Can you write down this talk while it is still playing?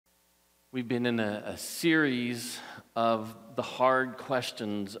We've been in a series of the hard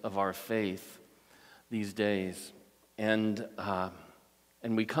questions of our faith these days. And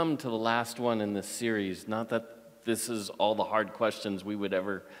we come to the last one in this series. Not that this is all the hard questions we would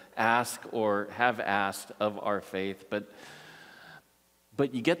ever ask or have asked of our faith,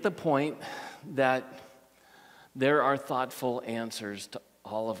 but you get the point that there are thoughtful answers to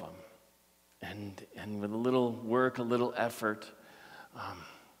all of them. And with a little work, a little effort,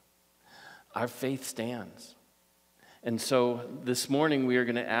 our faith stands. And so this morning we are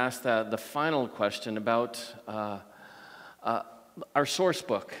going to ask the final question about our source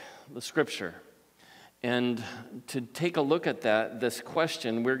book, the Scripture. And to take a look at this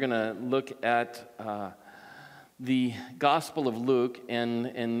question, we're going to look at the Gospel of Luke and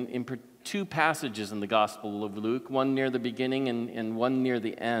in two passages in the Gospel of Luke, one near the beginning and one near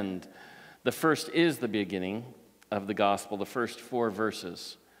the end. The first is the beginning of the Gospel, the first 4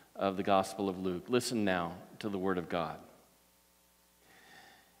 verses of the Gospel of Luke. Listen now to the Word of God.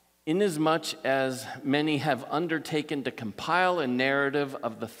 Inasmuch as many have undertaken to compile a narrative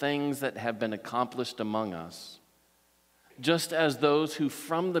of the things that have been accomplished among us, just as those who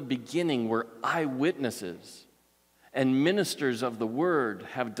from the beginning were eyewitnesses and ministers of the Word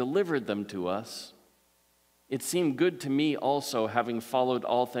have delivered them to us, it seemed good to me also, having followed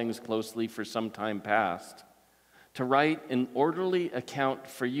all things closely for some time past, to write an orderly account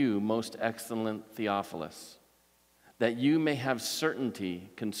for you, most excellent Theophilus, that you may have certainty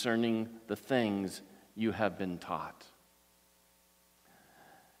concerning the things you have been taught.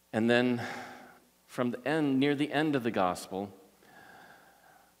 And then from the end, near the end of the gospel,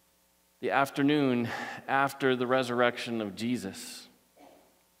 the afternoon after the resurrection of Jesus,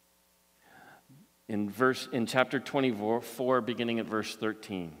 in chapter 24, beginning at verse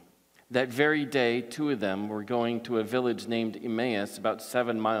 13, that very day, 2 of them were going to a village named Emmaus, about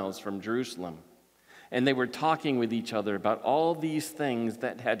 7 miles from Jerusalem. And they were talking with each other about all these things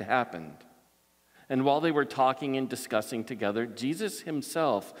that had happened. And while they were talking and discussing together, Jesus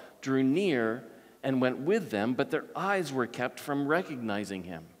himself drew near and went with them, but their eyes were kept from recognizing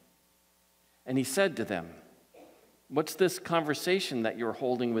him. And he said to them, "What's this conversation that you're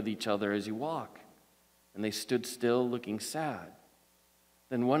holding with each other as you walk?" And they stood still, looking sad.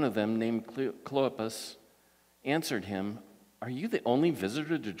 Then one of them, named Cleopas, answered him, "Are you the only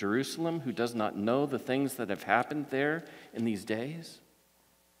visitor to Jerusalem who does not know the things that have happened there in these days?"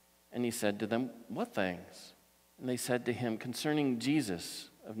 And he said to them, "What things?" And they said to him, "Concerning Jesus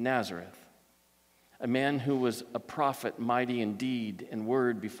of Nazareth, a man who was a prophet, mighty in deed and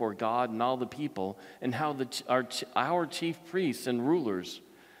word before God and all the people, and how our chief priests and rulers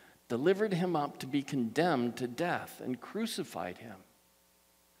delivered him up to be condemned to death and crucified him.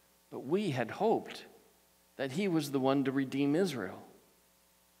 But we had hoped that he was the one to redeem Israel.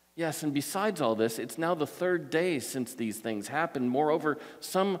 Yes, and besides all this, it's now the 3rd day since these things happened. Moreover,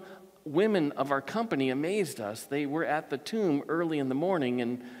 some women of our company amazed us. They were at the tomb early in the morning,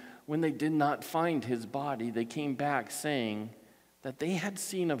 and when they did not find his body, they came back saying that they had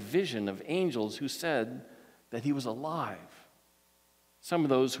seen a vision of angels who said that he was alive. Some of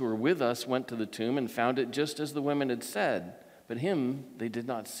those who were with us went to the tomb and found it just as the women had said, but him they did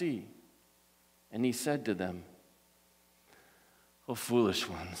not see." And he said to them, "O foolish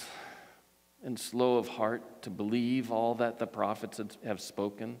ones, and slow of heart to believe all that the prophets have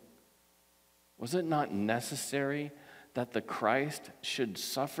spoken, was it not necessary that the Christ should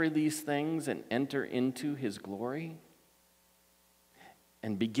suffer these things and enter into his glory?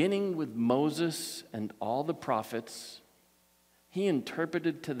 And beginning with Moses and all the prophets, he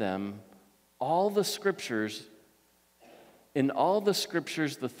interpreted to them in all the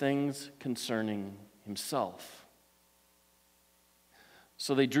scriptures the things concerning himself."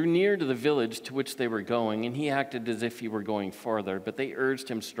 So they drew near to the village to which they were going, and he acted as if he were going farther, but they urged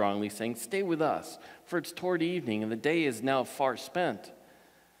him strongly, saying, "Stay with us, for it's toward evening, and the day is now far spent."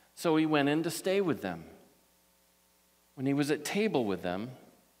 So he went in to stay with them. When he was at table with them,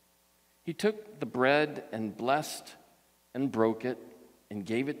 he took the bread and blessed and broke it and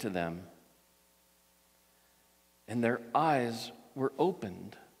gave it to them. And their eyes were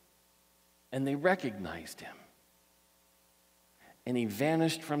opened, and they recognized him. And he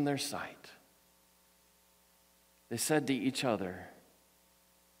vanished from their sight. They said to each other,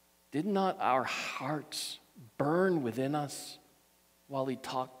 "Did not our hearts burn within us while he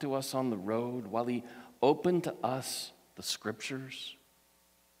talked to us on the road, while he opened to us the Scriptures?"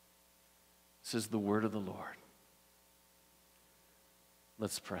 This is the word of the Lord.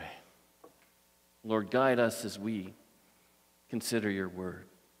 Let's pray. Lord, guide us as we consider your word.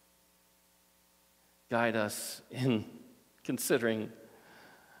 Guide us in considering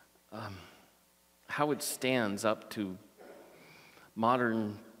how it stands up to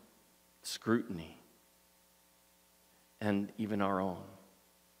modern scrutiny and even our own.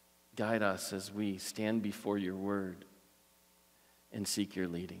 Guide us as we stand before your word and seek your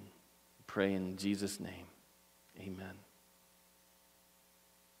leading. Pray in Jesus' name. Amen.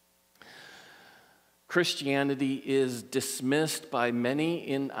 Christianity is dismissed by many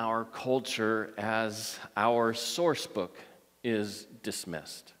in our culture as our source book is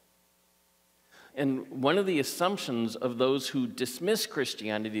dismissed. And one of the assumptions of those who dismiss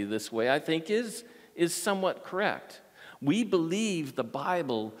Christianity this way, I think, is somewhat correct. We believe the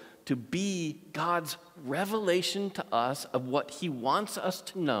Bible to be God's revelation to us of what he wants us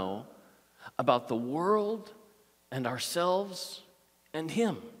to know about the world and ourselves and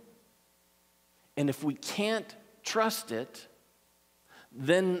him. And if we can't trust it,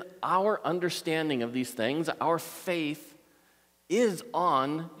 then our understanding of these things, our faith, is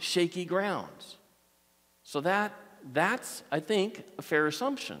on shaky grounds. So that's, I think, a fair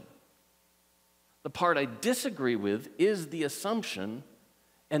assumption. The part I disagree with is the assumption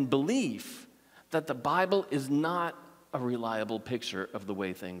and belief that the Bible is not a reliable picture of the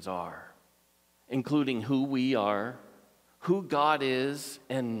way things are, including who we are, who God is,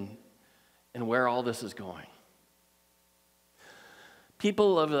 and where all this is going.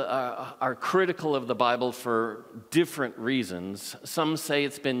 People are critical of the Bible for different reasons. Some say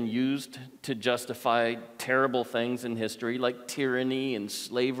it's been used to justify terrible things in history, like tyranny and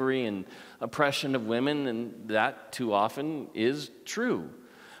slavery and oppression of women, and that too often is true.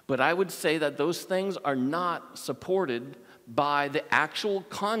 But I would say that those things are not supported by the actual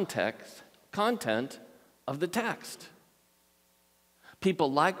content of the text.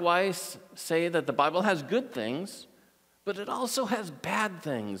 People likewise say that the Bible has good things, but it also has bad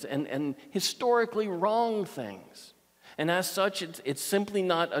things and historically wrong things. And as such, it's simply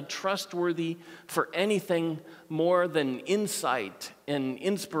not a trustworthy for anything more than insight and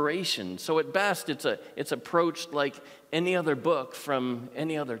inspiration. So at best, it's approached like any other book from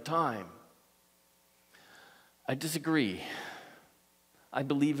any other time. I disagree. I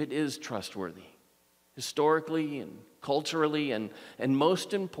believe it is trustworthy, historically and culturally, and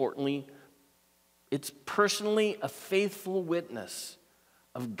most importantly, it's personally a faithful witness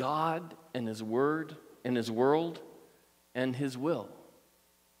of God and his word and his world and his will.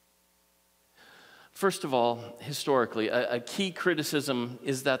 First of all, historically, a key criticism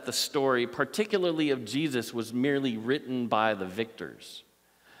is that the story, particularly of Jesus, was merely written by the victors.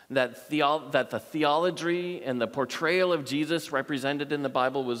 That the theology and the portrayal of Jesus represented in the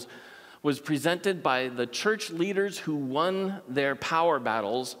Bible was presented by the church leaders who won their power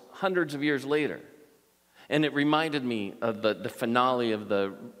battles hundreds of years later. And it reminded me of the finale of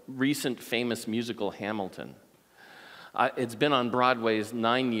the recent famous musical Hamilton. It's been on Broadway's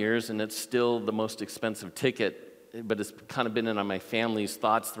 9 years, and it's still the most expensive ticket, but it's kind of been in on my family's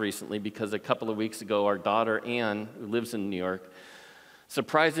thoughts recently because a couple of weeks ago, our daughter, Anne, who lives in New York,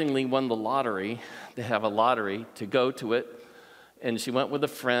 surprisingly won the lottery. They have a lottery to go to it, and she went with a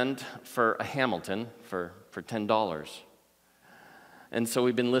friend for a Hamilton for $10. And so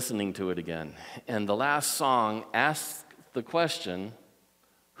we've been listening to it again. And the last song asks the question,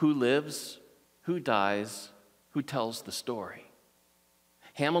 who lives, who dies, who tells the story?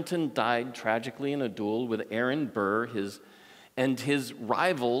 Hamilton died tragically in a duel with Aaron Burr, and his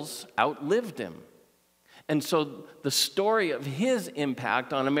rivals outlived him. And so the story of his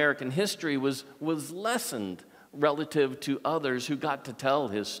impact on American history was lessened relative to others who got to tell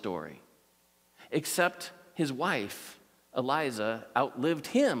his story. Except his wife, Eliza, outlived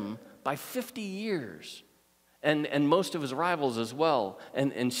him by 50 years. And most of his rivals as well.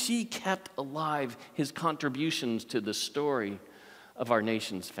 And she kept alive his contributions to the story of our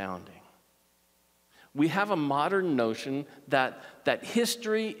nation's founding. We have a modern notion that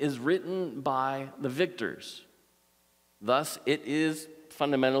history is written by the victors. Thus, it is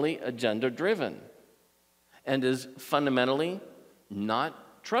fundamentally agenda-driven and is fundamentally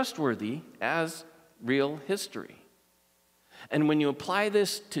not trustworthy as real history. And when you apply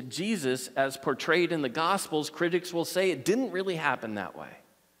this to Jesus as portrayed in the Gospels, critics will say it didn't really happen that way.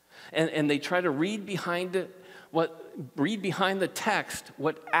 And they try to read behind the text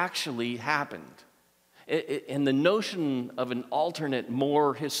what actually happened. And the notion of an alternate,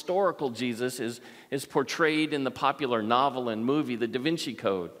 more historical Jesus is portrayed in the popular novel and movie, The Da Vinci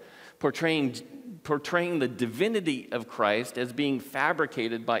Code, portraying the divinity of Christ as being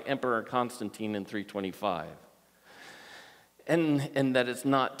fabricated by Emperor Constantine in 325. and that it's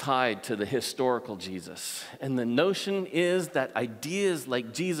not tied to the historical Jesus. And the notion is that ideas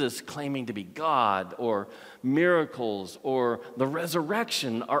like Jesus claiming to be God, or miracles, or the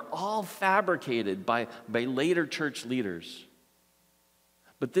resurrection are all fabricated by later church leaders.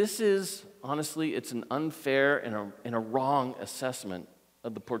 But this is, honestly, it's an unfair and a wrong assessment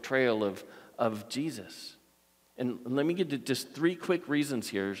of the portrayal of Jesus. And let me get to just 3 quick reasons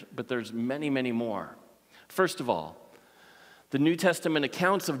here, but there's many, many more. First of all, the New Testament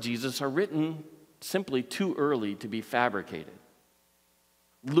accounts of Jesus are written simply too early to be fabricated.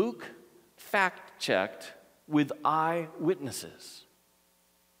 Luke fact-checked with eyewitnesses.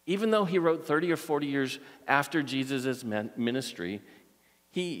 Even though he wrote 30 or 40 years after Jesus' ministry,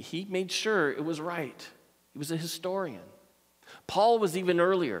 he made sure it was right. He was a historian. Paul was even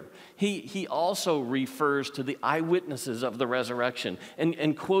earlier. He also refers to the eyewitnesses of the resurrection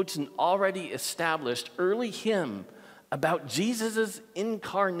and quotes an already established early hymn about Jesus'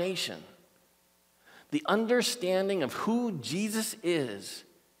 incarnation. The understanding of who Jesus is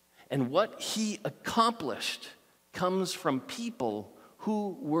and what he accomplished comes from people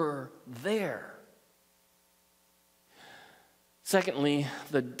who were there. Secondly,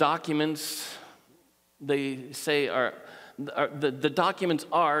 the documents, they say, the documents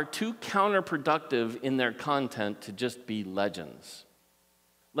are too counterproductive in their content to just be legends.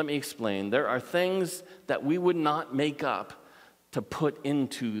 Let me explain. There are things that we would not make up to put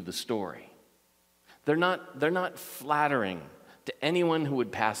into the story. They're not flattering to anyone who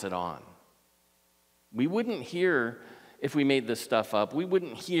would pass it on. We wouldn't hear, if we made this stuff up, we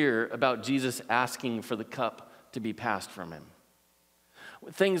wouldn't hear about Jesus asking for the cup to be passed from him.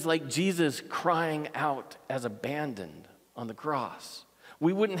 Things like Jesus crying out as abandoned on the cross.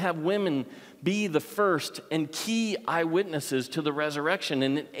 We wouldn't have women be the first and key eyewitnesses to the resurrection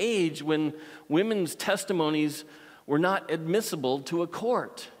in an age when women's testimonies were not admissible to a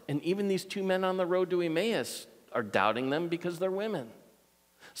court. And even these 2 men on the road to Emmaus are doubting them because they're women.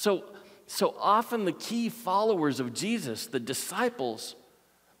 So often the key followers of Jesus, the disciples,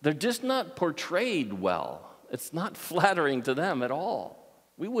 they're just not portrayed well. It's not flattering to them at all.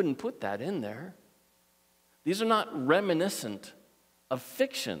 We wouldn't put that in there. These are not reminiscent of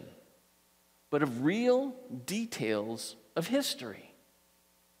fiction, but of real details of history.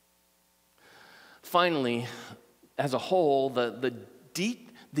 Finally, as a whole, the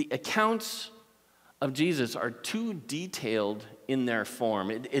accounts of Jesus are too detailed in their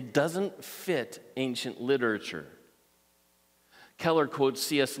form. It doesn't fit ancient literature. Keller quotes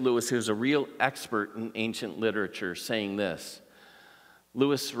C.S. Lewis, who's a real expert in ancient literature, saying this.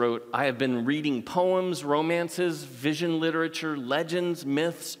 Lewis wrote, "I have been reading poems, romances, vision literature, legends,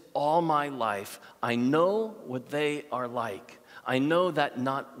 myths all my life. I know what they are like. I know that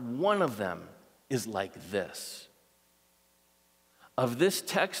not one of them is like this." Of this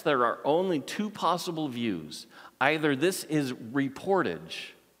text, there are only 2 possible views. Either this is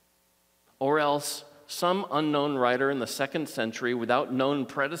reportage, or else some unknown writer in the 2nd century, without known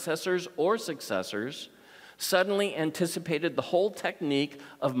predecessors or successors, suddenly anticipated the whole technique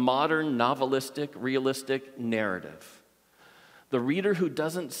of modern novelistic, realistic narrative. The reader who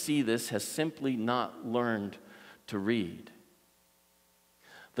doesn't see this has simply not learned to read.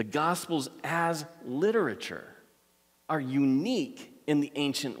 The Gospels as literature are unique in the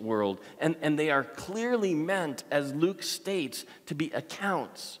ancient world, and they are clearly meant, as Luke states, to be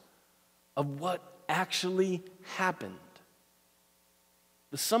accounts of what actually happened.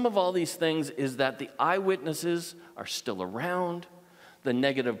 The sum of all these things is that the eyewitnesses are still around. The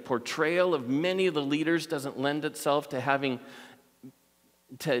negative portrayal of many of the leaders doesn't lend itself to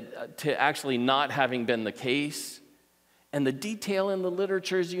actually not having been the case. And the detail in the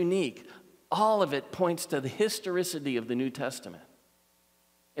literature is unique. All of it points to the historicity of the New Testament.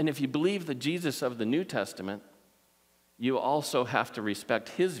 And if you believe the Jesus of the New Testament, you also have to respect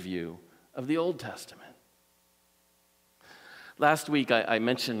his view of the Old Testament. Last week, I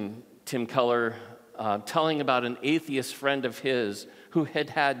mentioned Tim Keller telling about an atheist friend of his who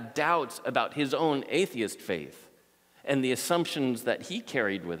had had doubts about his own atheist faith and the assumptions that he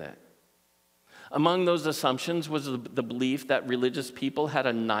carried with it. Among those assumptions was the belief that religious people had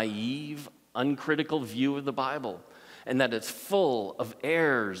a naive, uncritical view of the Bible and that it's full of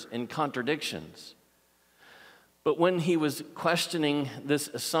errors and contradictions. But when he was questioning this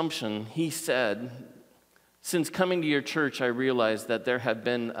assumption, he said, "Since coming to your church, I realized that there have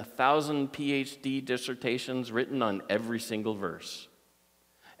been 1,000 PhD dissertations written on every single verse,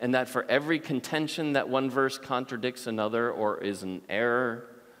 and that for every contention that one verse contradicts another or is an error,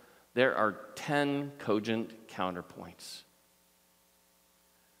 there are 10 cogent counterpoints."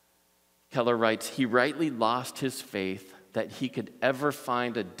 Keller writes, "He rightly lost his faith that he could ever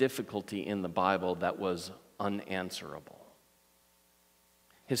find a difficulty in the Bible that was unanswerable.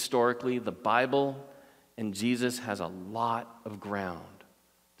 Historically, the Bible and Jesus has a lot of ground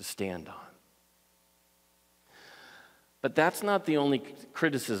to stand on. But that's not the only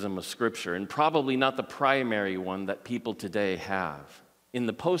criticism of Scripture, and probably not the primary one that people today have. In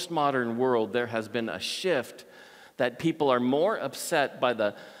the postmodern world, there has been a shift that people are more upset by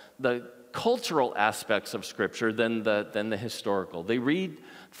the cultural aspects of Scripture than the historical. They read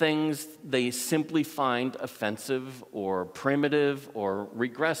things they simply find offensive or primitive or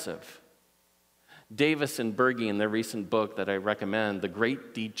regressive. Davis and Berge, in their recent book that I recommend, The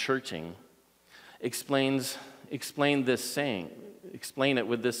Great Dechurching, explain it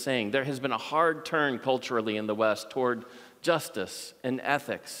with this saying: there has been a hard turn culturally in the West toward justice and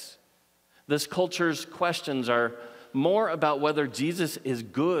ethics. This culture's questions are more about whether Jesus is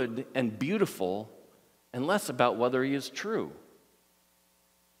good and beautiful and less about whether he is true.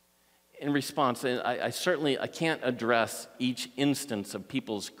 In response, I can't address each instance of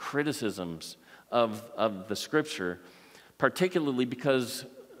people's criticisms of the Scripture, particularly because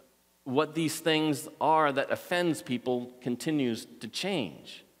what these things are that offends people continues to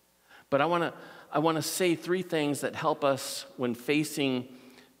change. But I want to say three things that help us when facing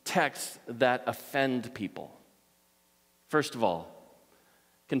texts that offend people. First of all,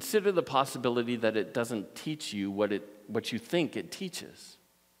 consider the possibility that it doesn't teach you what you think it teaches.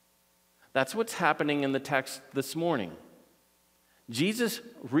 That's what's happening in the text this morning. Jesus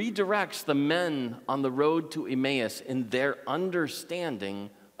redirects the men on the road to Emmaus in their understanding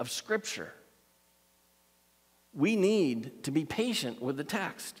of Scripture. We need to be patient with the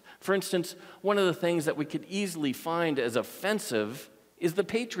text. For instance, one of the things that we could easily find as offensive is the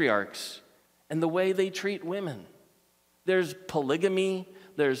patriarchs and the way they treat women. There's polygamy,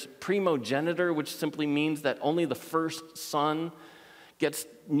 there's primogeniture, which simply means that only the first son gets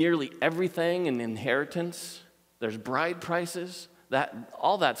nearly everything in inheritance. There's bride prices.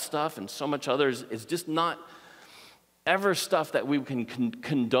 All that stuff and so much others is just not ever stuff that we can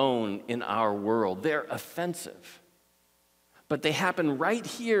condone in our world. They're offensive. But they happen right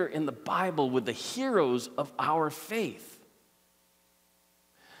here in the Bible with the heroes of our faith.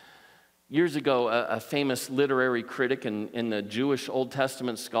 Years ago, a famous literary critic and a Jewish Old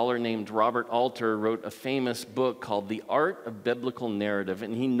Testament scholar named Robert Alter wrote a famous book called The Art of Biblical Narrative,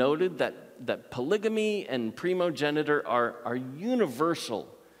 and he noted that polygamy and primogeniture are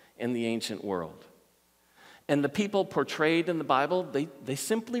universal in the ancient world. And the people portrayed in the Bible, they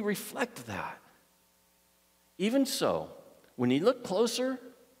simply reflect that. Even so, when you look closer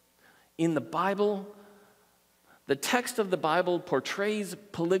in the Bible, the text of the Bible portrays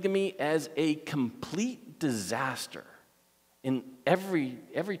polygamy as a complete disaster in every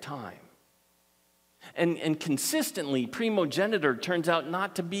time. And consistently, primogeniture turns out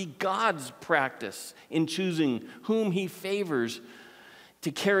not to be God's practice in choosing whom he favors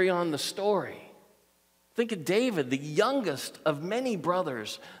to carry on the story. Think of David, the youngest of many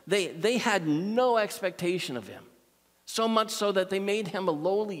brothers. They had no expectation of him, so much so that they made him a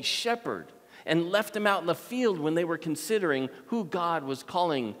lowly shepherd and left him out in the field when they were considering who God was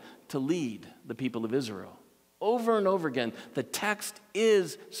calling to lead the people of Israel. Over and over again, the text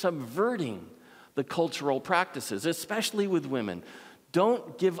is subverting the cultural practices, especially with women.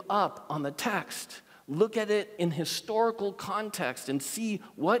 Don't give up on the text. Look at it in historical context and see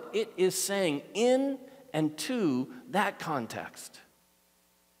what it is saying in and to that context.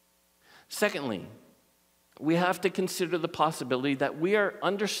 Secondly, we have to consider the possibility that we are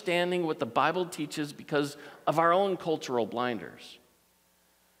understanding what the Bible teaches because of our own cultural blinders.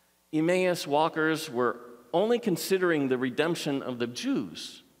 Emmaus walkers were only considering the redemption of the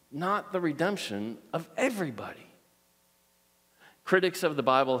Jews, not the redemption of everybody. Critics of the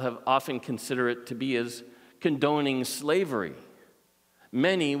Bible have often considered it to be as condoning slavery.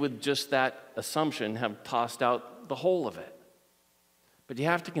 Many, with just that assumption, have tossed out the whole of it. But you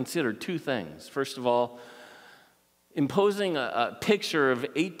have to consider two things. First of all, imposing a picture of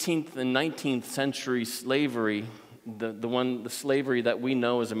 18th and 19th century slavery, the slavery that we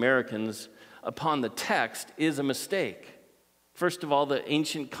know as Americans, upon the text is a mistake. First of all, the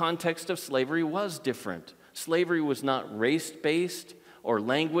ancient context of slavery was different. Slavery was not race-based or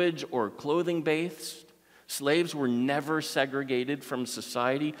language or clothing-based. Slaves were never segregated from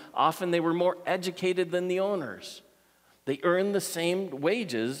society. Often they were more educated than the owners. They earned the same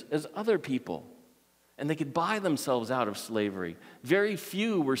wages as other people, and they could buy themselves out of slavery. Very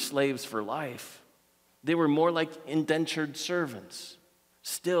few were slaves for life. They were more like indentured servants.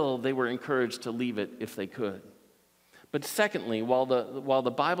 Still, they were encouraged to leave it if they could. But secondly, while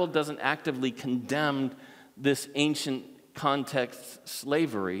the Bible doesn't actively condemn this ancient context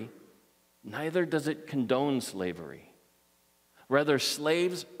slavery, neither does it condone slavery. Rather,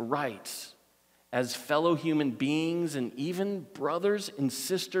 slaves' rights as fellow human beings and even brothers and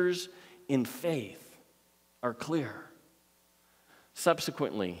sisters in faith are clear.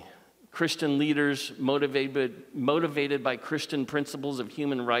 Subsequently, Christian leaders motivated by Christian principles of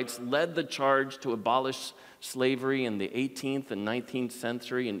human rights led the charge to abolish slavery in the 18th and 19th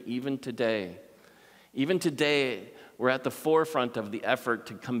century, and even today. Even today, we're at the forefront of the effort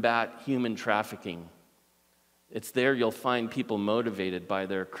to combat human trafficking. It's there you'll find people motivated by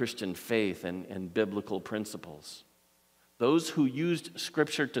their Christian faith and biblical principles. Those who used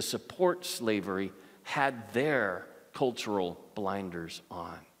Scripture to support slavery had their cultural blinders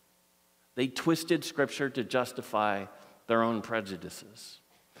on. They twisted Scripture to justify their own prejudices.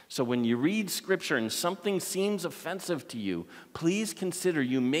 So when you read Scripture and something seems offensive to you, please consider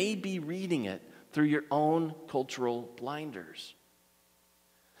you may be reading it through your own cultural blinders.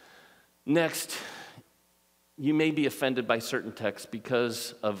 Next, you may be offended by certain texts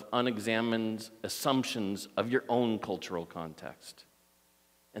because of unexamined assumptions of your own cultural context.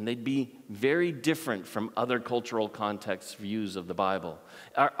 And they'd be very different from other cultural context views of the Bible.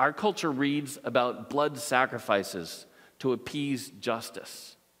 Our culture reads about blood sacrifices to appease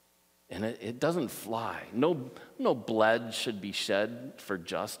justice. And it doesn't fly. No blood should be shed for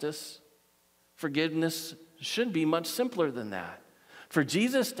justice. Forgiveness should be much simpler than that. For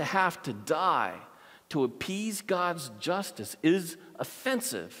Jesus to have to die to appease God's justice is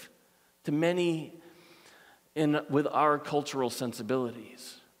offensive to many with our cultural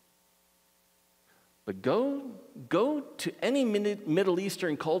sensibilities. But go to any Middle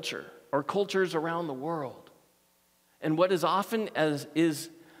Eastern culture or cultures around the world, and what is often is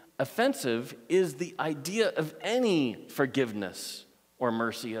offensive is the idea of any forgiveness or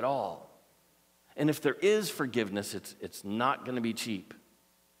mercy at all. And if there is forgiveness, it's not going to be cheap.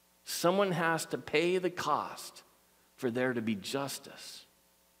 Someone has to pay the cost for there to be justice,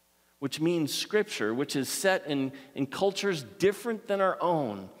 which means Scripture, which is set in cultures different than our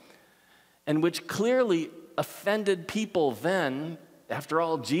own, and which clearly offended people then. After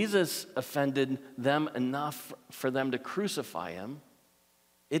all, Jesus offended them enough for them to crucify him.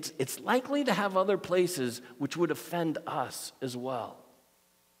 It's likely to have other places which would offend us as well.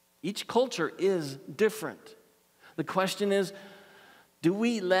 Each culture is different. The question is, do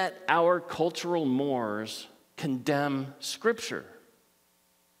we let our cultural mores condemn Scripture?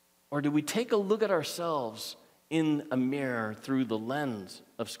 Or do we take a look at ourselves in a mirror through the lens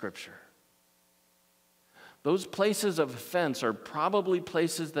of Scripture? Those places of offense are probably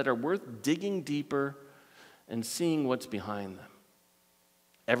places that are worth digging deeper and seeing what's behind them.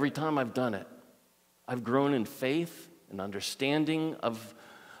 Every time I've done it, I've grown in faith and understanding of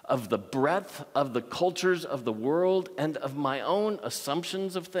the breadth of the cultures of the world and of my own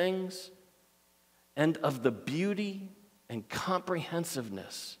assumptions of things and of the beauty and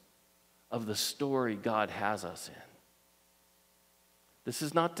comprehensiveness of the story God has us in. This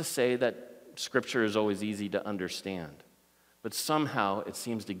is not to say that Scripture is always easy to understand, but somehow it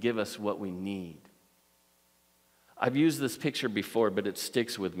seems to give us what we need. I've used this picture before, but it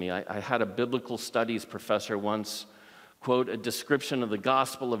sticks with me. I had a biblical studies professor once quote a description of the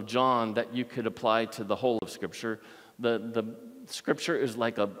Gospel of John that you could apply to the whole of Scripture. The Scripture is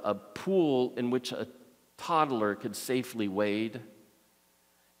like a pool in which a toddler could safely wade,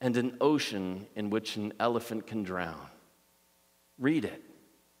 and an ocean in which an elephant can drown. Read it.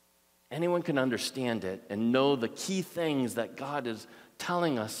 Anyone can understand it and know the key things that God is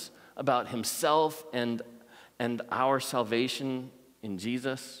telling us about himself and our salvation in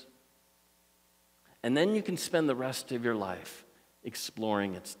Jesus. And then you can spend the rest of your life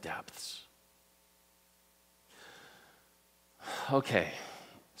exploring its depths. Okay,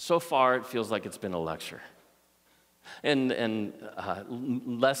 so far it feels like it's been a lecture, and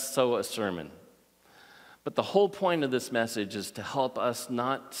less so a sermon. But the whole point of this message is to help us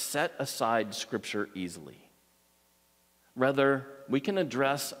not set aside Scripture easily. Rather, we can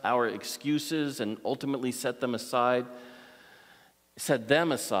address our excuses and ultimately set them aside,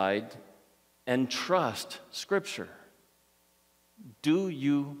 and trust Scripture. Do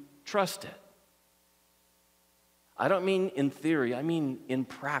you trust it? I don't mean in theory, I mean in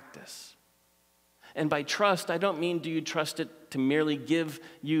practice. And by trust, I don't mean do you trust it to merely give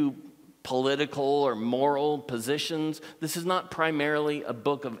you political or moral positions. This is not primarily a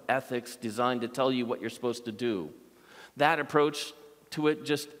book of ethics designed to tell you what you're supposed to do. That approach to it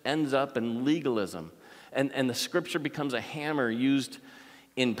just ends up in legalism. And the Scripture becomes a hammer used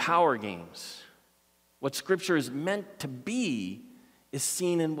in power games. What Scripture is meant to be is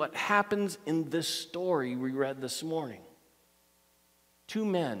seen in what happens in this story we read this morning. two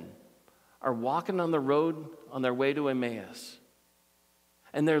men are walking on the road on their way to Emmaus,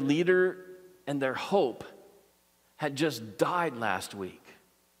 and their leader and their hope had just died last week,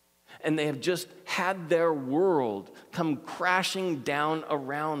 and they have just had their world come crashing down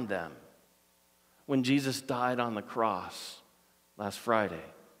around them when Jesus died on the cross last Friday.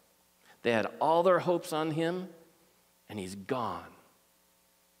 They had all their hopes on him, and he's gone.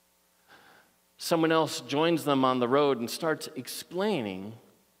 Someone else joins them on the road and starts explaining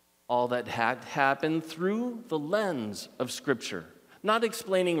all that had happened through the lens of Scripture. Not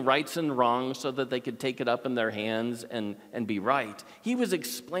explaining rights and wrongs so that they could take it up in their hands and be right. He was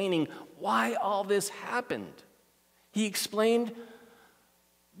explaining why all this happened. He explained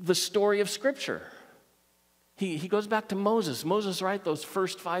the story of Scripture. He goes back to Moses. Moses, right, those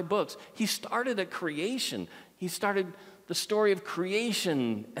first 5 books. He started at creation. He started the story of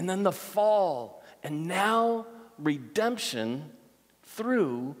creation and then the fall, and now redemption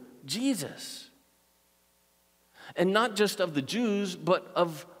through Jesus. And not just of the Jews, but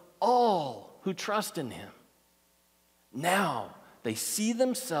of all who trust in him. Now they see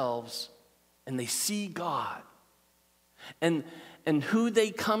themselves and they see God. And who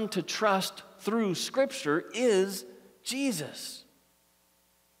they come to trust through Scripture is Jesus.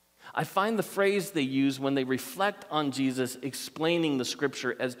 I find the phrase they use when they reflect on Jesus explaining the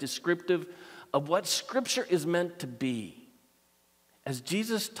Scripture as descriptive of what Scripture is meant to be. As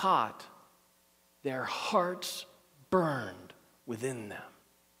Jesus taught, their hearts burned within them.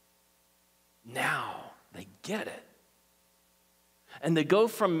 Now they get it. And they go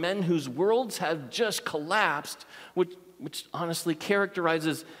from men whose worlds have just collapsed, which honestly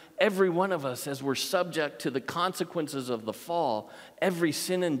characterizes every one of us as we're subject to the consequences of the fall, every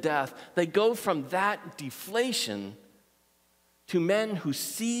sin and death. They go from that deflation to men who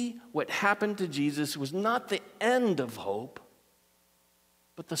see what happened to Jesus was not the end of hope,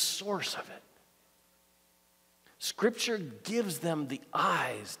 but the source of it. Scripture gives them the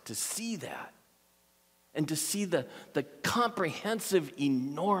eyes to see that and to see the comprehensive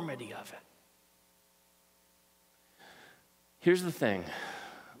enormity of it. Here's the thing.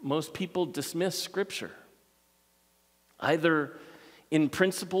 Most people dismiss Scripture, either in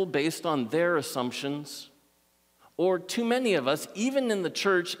principle based on their assumptions, or too many of us, even in the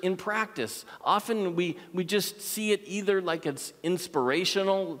church, in practice. Often we just see it either like it's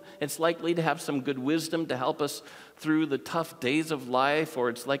inspirational, it's likely to have some good wisdom to help us through the tough days of life, or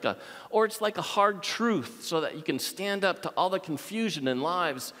it's like a hard truth so that you can stand up to all the confusion and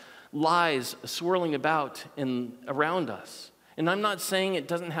lies swirling about around us. And I'm not saying it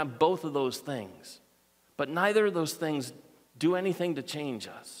doesn't have both of those things, but neither of those things do anything to change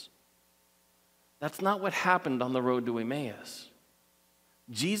us. That's not what happened on the road to Emmaus.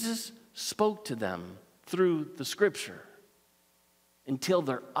 Jesus spoke to them through the Scripture until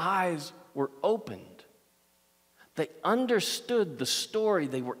their eyes were opened. They understood the story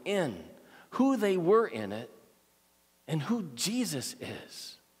they were in, who they were in it, and who Jesus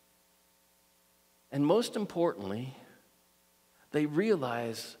is. And most importantly, they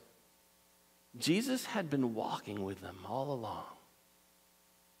realized Jesus had been walking with them all along.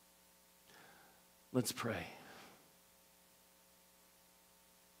 Let's pray.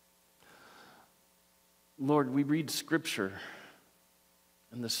 Lord, we read Scripture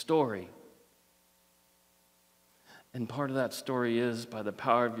and the story. And part of that story is, by the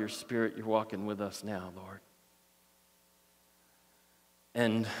power of your Spirit, you're walking with us now, Lord.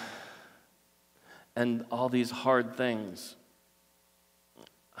 And all these hard things,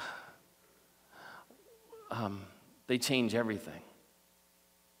 they change everything,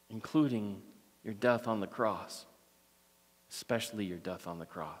 including your death on the cross, especially your death on the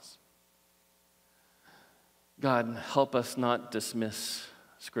cross. God, help us not dismiss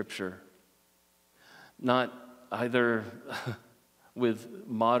Scripture, not either with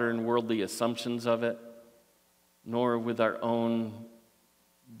modern worldly assumptions of it, nor with our own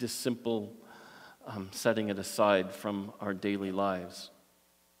simple setting it aside from our daily lives.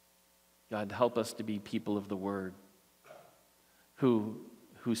 God, help us to be people of the Word who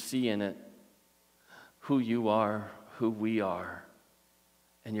see in it who you are, who we are,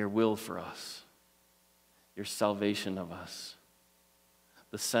 and your will for us, your salvation of us,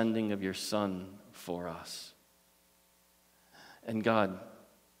 the sending of your Son for us. And God,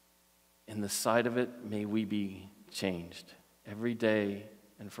 in the sight of it, may we be changed every day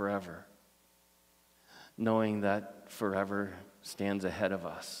and forever, knowing that forever stands ahead of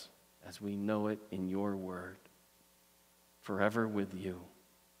us as we know it in your word, forever with you.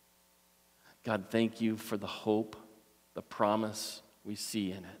 God, thank you for the hope, the promise we see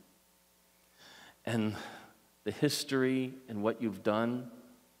in it. And the history and what you've done,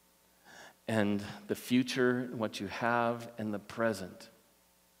 and the future and what you have, and the present,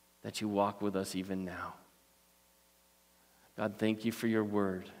 that you walk with us even now. God, thank you for your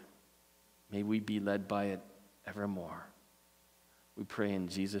word. May we be led by it evermore. We pray in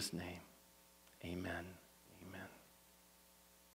Jesus' name.